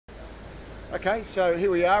Okay, so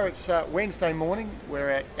here we are. It's Wednesday morning. We're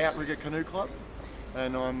at Outrigger Canoe Club,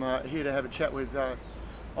 and I'm here to have a chat with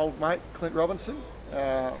old mate Clint Robinson.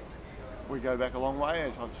 We go back a long way,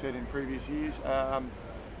 as I've said in previous years,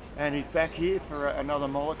 and he's back here for another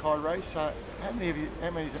Molokai race. How many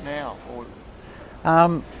is it now?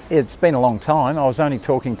 It's been a long time. I was only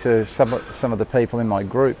talking to some of the people in my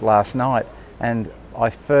group last night, and I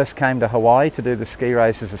first came to Hawaii to do the ski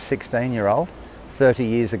race as a 16-year-old 30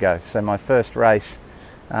 years ago. So my first race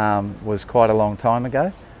was quite a long time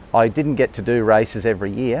ago. I didn't get to do races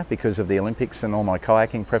every year because of the Olympics and all my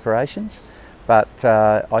kayaking preparations, but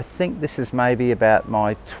I think this is maybe about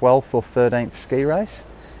my 12th or 13th ski race,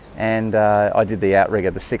 and I did the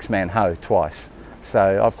outrigger, the six-man hoe, twice.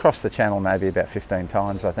 So I've crossed the channel maybe about 15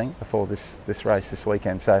 times, I think, before this race this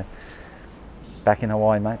weekend. So back in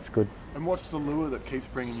Hawaii, mate, it's good. And what's the lure that keeps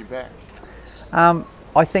bringing you back?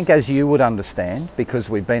 I think, as you would understand, because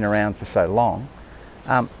we've been around for so long,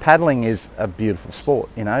 paddling is a beautiful sport.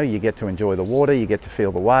 You know, you get to enjoy the water, you get to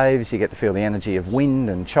feel the waves, you get to feel the energy of wind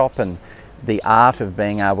and chop, and the art of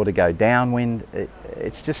being able to go downwind.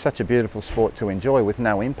 It's just such a beautiful sport to enjoy with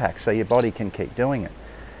no impact, so your body can keep doing it.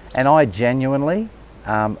 And I genuinely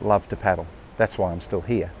love to paddle. That's why I'm still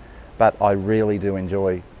here. But I really do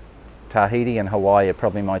enjoy Tahiti and Hawaii are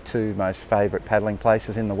probably my two most favourite paddling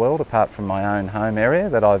places in the world, apart from my own home area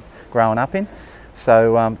that I've grown up in.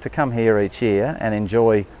 So to come here each year and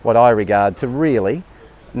enjoy what I regard to really,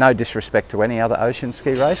 no disrespect to any other ocean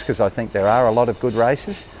ski race, because I think there are a lot of good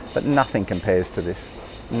races, but nothing compares to this.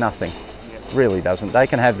 Nothing. Really doesn't. They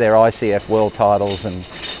can have their ICF world titles and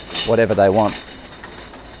whatever they want.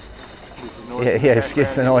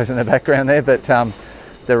 Excuse the noise in the background there, but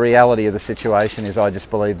the reality of the situation is I just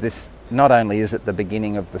believe this, not only is it the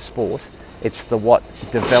beginning of the sport, it's the what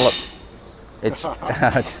developed, it's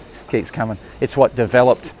keeps coming, it's what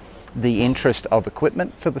developed the interest of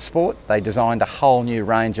equipment for the sport. They designed a whole new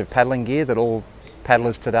range of paddling gear that all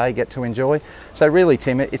paddlers today get to enjoy. So really,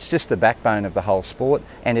 Tim, it's just the backbone of the whole sport,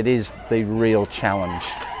 and it is the real challenge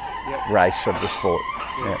race of the sport.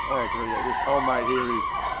 Yeah, I agree. This old mate here is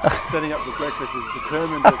setting up the breakfast, is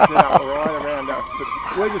determined to set up right around us,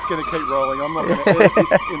 but we're just going to keep rolling. I'm not going to edit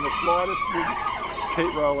this in the slightest. We'll just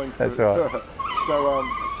keep rolling. That's right. So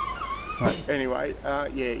anyway,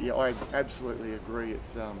 yeah, I absolutely agree.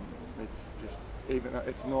 It's just, even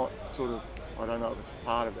it's not sort of, I don't know if it's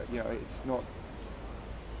part of it. You know, it's not.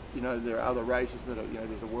 You know, there are other races that are, you know,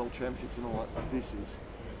 there's a world championships and all that, but this is.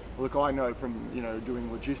 Look, I know from, you know,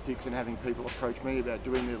 doing logistics and having people approach me about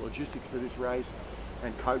doing their logistics for this race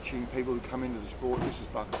and coaching people who come into the sport, this is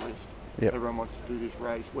bucket list. Yep. Everyone wants to do this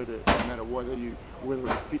race, no matter whether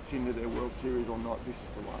it fits into their World Series or not, this is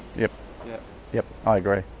the one. Yep. Yeah. Yep, I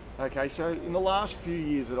agree. Okay, so in the last few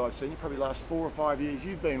years that I've seen you, probably last 4 or 5 years,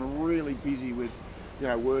 you've been really busy with, you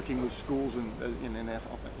know, working with schools and in their,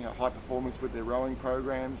 you know, high performance with their rowing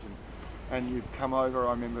programs, and you've come over.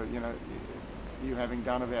 I remember, you know, you having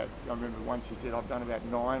done about, I remember once you said, I've done about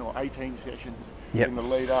 9 or 18 sessions in the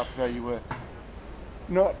lead up, so you were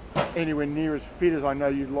not anywhere near as fit as I know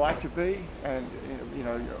you'd like to be. And you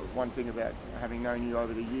know, one thing about having known you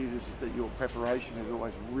over the years is that your preparation is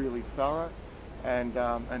always really thorough, and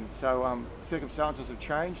so circumstances have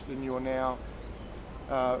changed, and you're now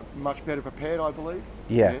much better prepared, I believe.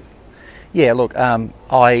 Yeah. Yes. Yeah. Look,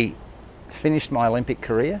 I finished my Olympic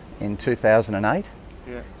career in 2008.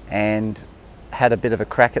 Yeah. And had a bit of a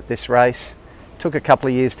crack at this race. Took a couple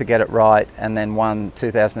of years to get it right, and then won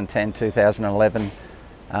 2010, 2011.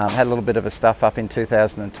 Had a little bit of a stuff up in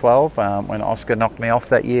 2012 when Oscar knocked me off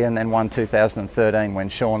that year, and then won 2013 when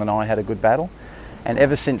Sean and I had a good battle. And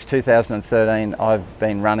ever since 2013, I've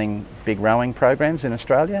been running big rowing programs in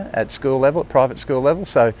Australia at school level, at private school level.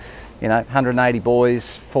 So, you know, 180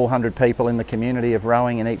 boys, 400 people in the community of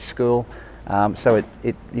rowing in each school. So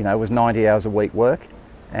it you know, was 90 hours a week work.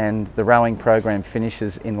 And the rowing program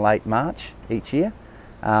finishes in late March each year.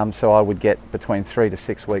 So I would get between 3 to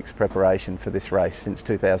 6 weeks preparation for this race since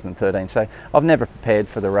 2013. So I've never prepared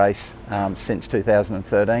for the race since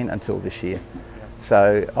 2013 until this year.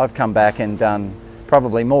 So I've come back and done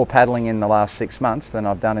probably more paddling in the last 6 months than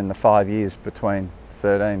I've done in the 5 years between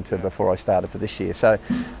 13 to before I started for this year. So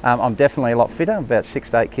I'm definitely a lot fitter, about 6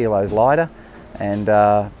 to 8 kilos lighter, and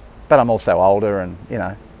but I'm also older, and you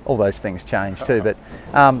know, all those things change too. But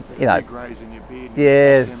you know,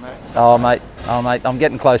 yeah. Oh mate, I'm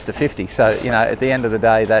getting close to 50. So you know, at the end of the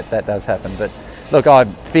day, that does happen. But look,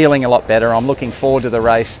 I'm feeling a lot better. I'm looking forward to the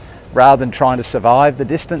race. Rather than trying to survive the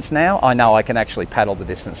distance now, I know I can actually paddle the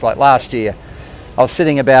distance. Like last year, I was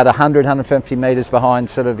sitting about 100, 150 metres behind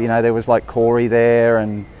sort of, you know, there was like Corey there,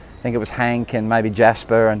 and I think it was Hank and maybe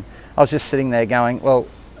Jasper, and I I was just sitting there going, well,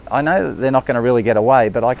 I know that they're not going to really get away,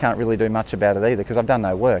 but I can't really do much about it either because I've done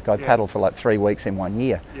no work. I paddled for like 3 weeks in 1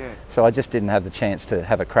 year. Yeah. So I just didn't have the chance to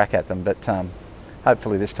have a crack at them. But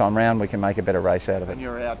hopefully this time round we can make a better race out of it. And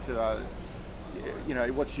you're out to, you know,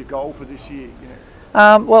 what's your goal for this year? You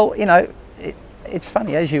know? Well, you know, it's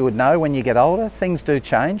funny, as you would know, when you get older, things do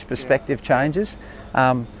change, perspective changes.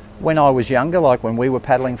 When I was younger, like when we were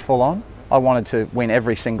paddling full on, I wanted to win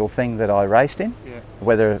every single thing that I raced in. Yeah.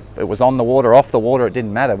 Whether it was on the water, off the water, it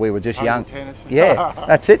didn't matter. We were just young. Tennis. Yeah,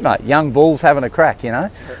 that's it, mate. Young bulls having a crack, you know.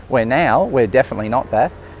 Yeah. Where now, we're definitely not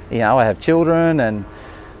that. You know, I have children and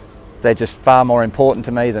they're just far more important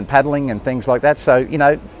to me than paddling and things like that. So, you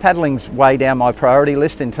know, paddling's way down my priority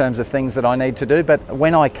list in terms of things that I need to do. But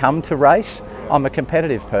when I come to race, I'm a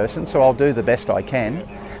competitive person, so I'll do the best I can.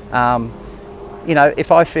 You know,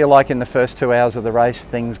 if I feel like in the first 2 hours of the race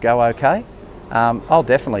things go okay, I'll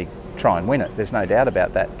definitely try and win it. There's no doubt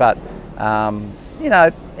about that. But, you know,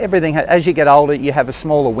 everything, as you get older, you have a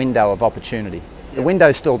smaller window of opportunity. The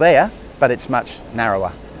window's still there, but it's much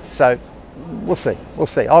narrower. So we'll see, we'll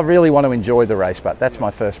see. I really want to enjoy the race, but that's my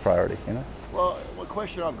first priority, you know. Well, the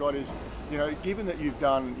question I've got is, you know, given that you've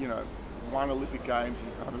done, you know, won Olympic Games,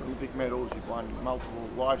 you've won Olympic medals, you've won multiple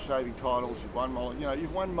life-saving titles, you've won, you know,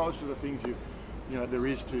 you've won most of the things you know, there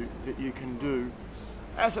is that you can do.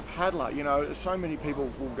 As a paddler, you know, so many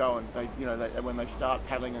people will go and they, you know, when they start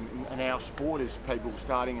paddling, and our sport is people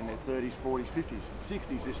starting in their 30s, 40s, 50s,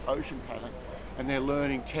 60s, this ocean paddling, and they're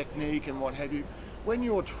learning technique and what have you. When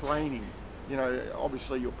you're training, you know,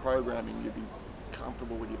 obviously you're programming, you'd be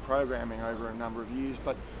comfortable with your programming over a number of years,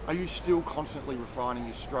 but are you still constantly refining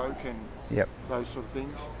your stroke and those sort of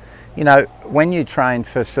things? You know, when you train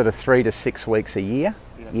for sort of 3 to 6 weeks a year,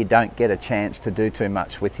 you don't get a chance to do too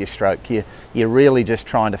much with your stroke. You're really just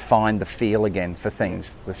trying to find the feel again for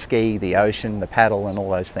things, the ski, the ocean, the paddle and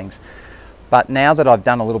all those things. But now that I've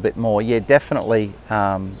done a little bit more, definitely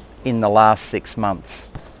in the last 6 months,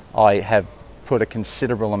 I have put a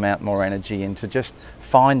considerable amount more energy into just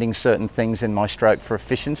finding certain things in my stroke for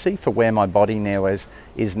efficiency, for where my body now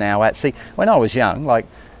is now at. See, when I was young, like,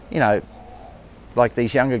 you know, like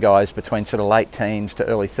these younger guys between sort of late teens to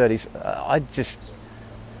early 30s,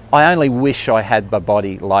 I only wish I had my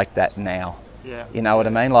body like that now. Yeah. You know what I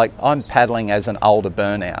mean? Like, I'm paddling as an older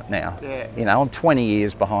burnout now. Yeah. You know, I'm 20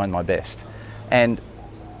 years behind my best.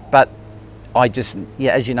 But I just,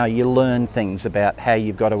 as you know, you learn things about how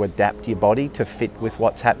you've got to adapt your body to fit with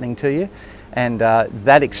what's happening to you. And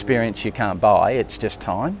that experience you can't buy. It's just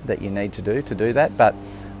time that you need to do that. But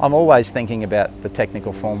I'm always thinking about the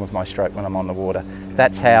technical form of my stroke when I'm on the water.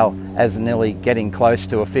 That's how, as nearly getting close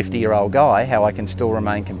to a 50-year-old guy, how I can still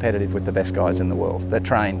remain competitive with the best guys in the world that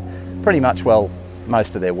train pretty much well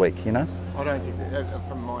most of their week, you know? I don't think that,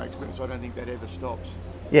 from my experience, I don't think that ever stops.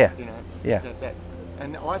 Yeah. You know? Yeah.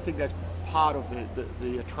 And I think that's part of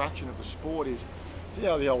the attraction of the sport is, see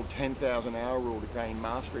how the old 10,000 hour rule to gain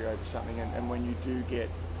mastery over something, and when you do get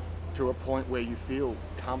to a point where you feel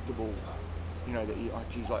comfortable, you know, that you, oh,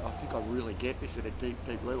 geez, I think I really get this at a deep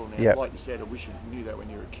level now. Yep. Like you said, I wish you knew that when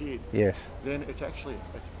you were a kid. Yes. Then it's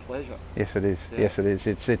pleasure. Yes, it is. Yeah. Yes, it is.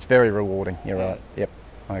 It's very rewarding. You're right. Yep,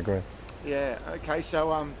 I agree. Yeah. Okay.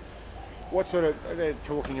 So, what sort of, they're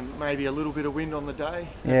talking maybe a little bit of wind on the day.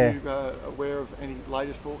 Are you aware of any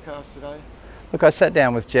latest forecasts today? Look, I sat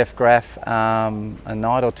down with Jeff Graff a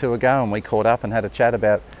night or two ago, and we caught up and had a chat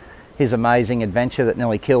about his amazing adventure that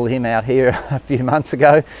nearly killed him out here a few months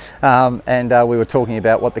ago, and we were talking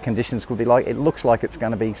about what the conditions could be like. It looks like it's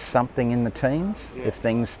going to be something in the teens if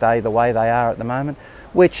things stay the way they are at the moment,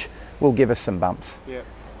 which will give us some bumps. Yeah.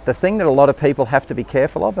 The thing that a lot of people have to be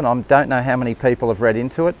careful of, and I don't know how many people have read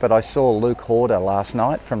into it, but I saw Luke Horder last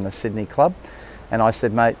night from the Sydney club, and I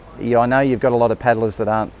said, mate, I know you've got a lot of paddlers that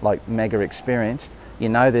aren't like mega experienced. You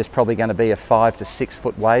know there's probably going to be a 5 to 6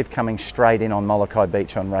 foot wave coming straight in on Molokai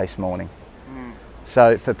Beach on race morning.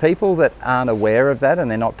 So for people that aren't aware of that and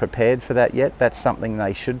they're not prepared for that yet, that's something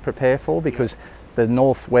they should prepare for, because the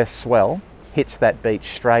northwest swell hits that beach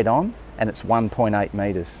straight on and it's 1.8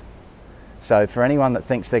 metres. So for anyone that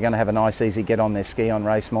thinks they're going to have a nice easy get on their ski on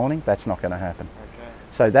race morning, that's not going to happen. Okay.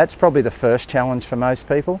 So that's probably the first challenge for most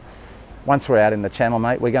people. Once we're out in the channel,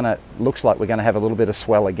 mate, looks like we're going to have a little bit of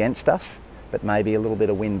swell against us, but maybe a little bit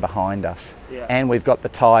of wind behind us. Yeah. And we've got the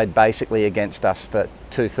tide basically against us for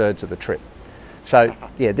 2/3 of the trip. So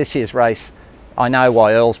yeah, this year's race, I know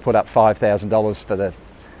why Earl's put up $5,000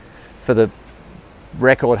 for the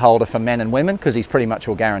record holder for men and women, because he's pretty much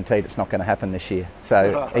all guaranteed it's not going to happen this year.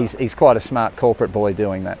 So he's quite a smart corporate boy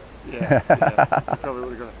doing that. Yeah. Probably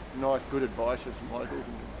would have got nice, good advice from locals.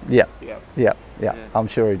 Yeah. I'm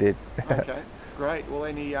sure he did. Okay, great. Well,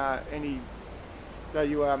 so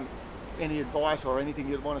you any advice or anything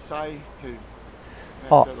you'd want to say to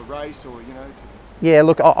the race, or you know? Yeah,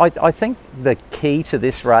 look, I think the key to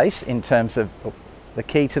this race in terms of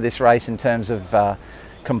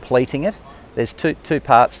completing it, there's two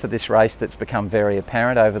parts to this race that's become very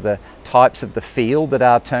apparent over the types of the field that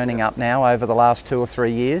are turning up now over the last 2 or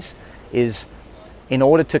 3 years. Is in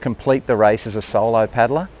order to complete the race as a solo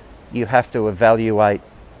paddler, you have to evaluate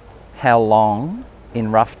how long,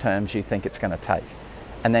 in rough terms, you think it's going to take.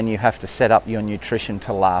 And then you have to set up your nutrition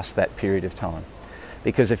to last that period of time.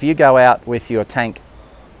 Because if you go out with your tank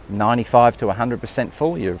 95 to 100%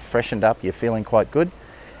 full, you're freshened up, you're feeling quite good,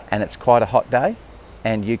 and it's quite a hot day,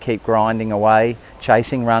 and you keep grinding away,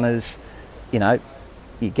 chasing runners, you know,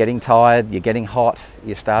 you're getting tired, you're getting hot,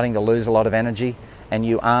 you're starting to lose a lot of energy, and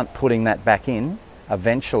you aren't putting that back in,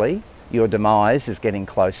 eventually your demise is getting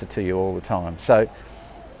closer to you all the time. So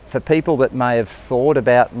for people that may have thought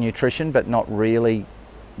about nutrition but not really,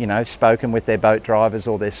 you know, spoken with their boat drivers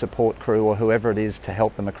or their support crew or whoever it is to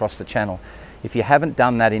help them across the channel, if you haven't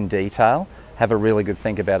done that in detail, have a really good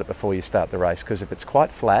think about it before you start the race, because if it's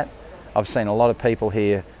quite flat, I've seen a lot of people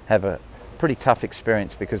here have a pretty tough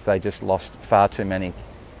experience because they just lost far too many,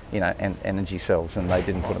 you know, energy cells, and they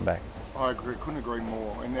didn't put them back. I agree, couldn't agree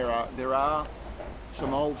more. And there are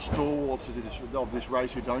some old stalwarts of this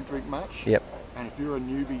race who don't drink much. Yep. And if you're a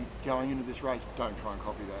newbie going into this race, don't try and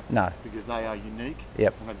copy that. No. Because they are unique.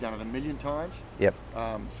 Yep. And they've done it a million times. Yep.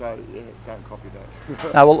 So yeah, don't copy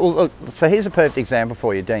that. No, well, look, so here's a perfect example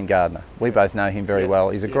for you, Dean Gardner. We both know him very well.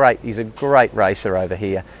 He's a great racer over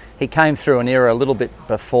here. He came through an era a little bit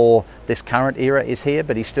before this current era is here,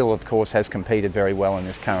 but he still, of course, has competed very well in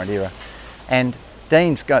this current era. And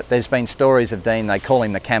there's been stories of Dean, they call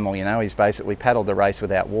him the camel, you know, he's basically paddled the race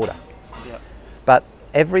without water. Yeah. But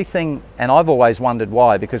everything, and I've always wondered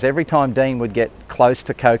why, because every time Dean would get close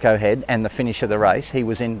to Coco Head and the finish of the race, he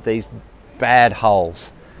was in these bad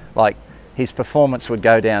holes. Like, his performance would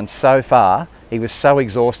go down so far, he was so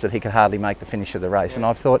exhausted he could hardly make the finish of the race. Yeah. And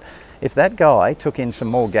I've thought, if that guy took in some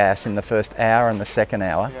more gas in the first hour and the second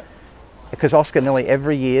hour, yeah. Because Oscar nearly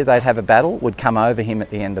every year they'd have a battle, would come over him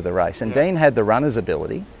at the end of the race. And yeah. Dean had the runner's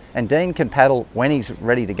ability, and Dean can paddle when he's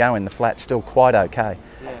ready to go in the flat still quite okay.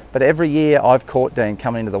 Yeah. But every year I've caught Dean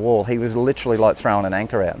coming into the wall, he was literally like throwing an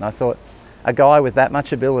anchor out. And I thought, a guy with that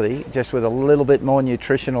much ability, just with a little bit more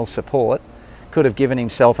nutritional support, could have given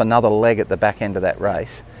himself another leg at the back end of that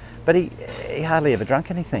race. But he hardly ever drunk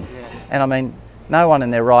anything. Yeah. And I mean, no one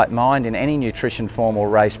in their right mind in any nutrition form or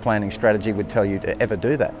race planning strategy would tell you to ever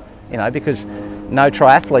do that. You know, because no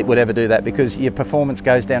triathlete would ever do that, because your performance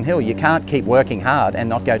goes downhill. You can't keep working hard and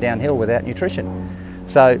not go downhill without nutrition.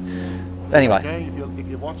 So, anyway. Okay, if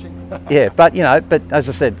you're watching. Yeah, but you know, but as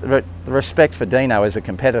I said, the respect for Dino as a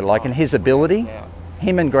competitor, like in his ability, yeah.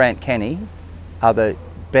 Him and Grant Kenny are the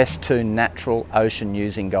best two natural ocean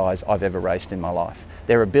using guys I've ever raced in my life.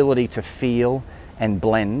 Their ability to feel and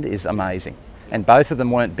blend is amazing. And both of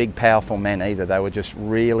them weren't big, powerful men either. They were just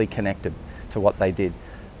really connected to what they did.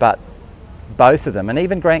 But both of them, and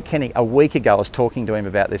even Grant Kenny, a week ago I was talking to him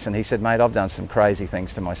about this, and he said, mate, I've done some crazy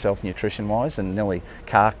things to myself nutrition-wise and nearly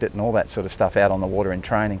carked it and all that sort of stuff out on the water in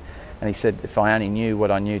training. And he said, if I only knew what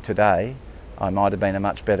I knew today, I might have been a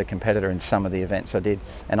much better competitor in some of the events I did.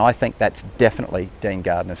 And I think that's definitely Dean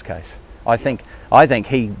Gardner's case. I think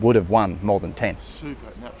he would have won more than 10.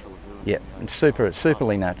 Supernatural ability. Yeah, and supernatural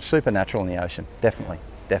in the ocean, definitely.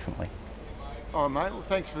 Oh mate, well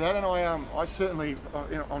thanks for that, and I certainly,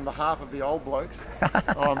 you know, on behalf of the old blokes,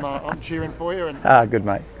 I'm cheering for you. And good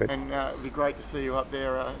mate, good. And it'd be great to see you up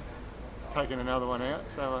there taking another one out.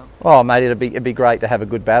 So. Oh mate, it'd be great to have a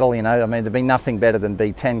good battle. You know, I mean, there'd be nothing better than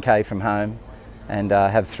be 10k from home, and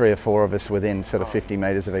have 3 or 4 of us within sort of 50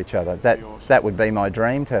 metres of each other. That would be my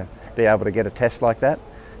dream, to be able to get a test like that.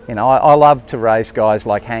 You know, I love to race guys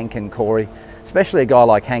like Hank and Corey, especially a guy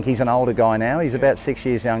like Hank. He's an older guy now. He's about 6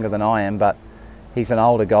 years younger than I am, but he's an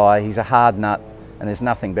older guy, he's a hard nut, and there's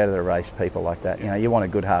nothing better to race people like that. You know, you want a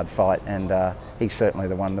good hard fight, and he's certainly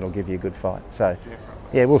the one that'll give you a good fight. So,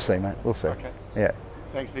 yeah, we'll see, mate, we'll see. Okay. Yeah.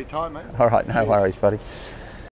 Thanks for your time, mate. All right, no worries, buddy.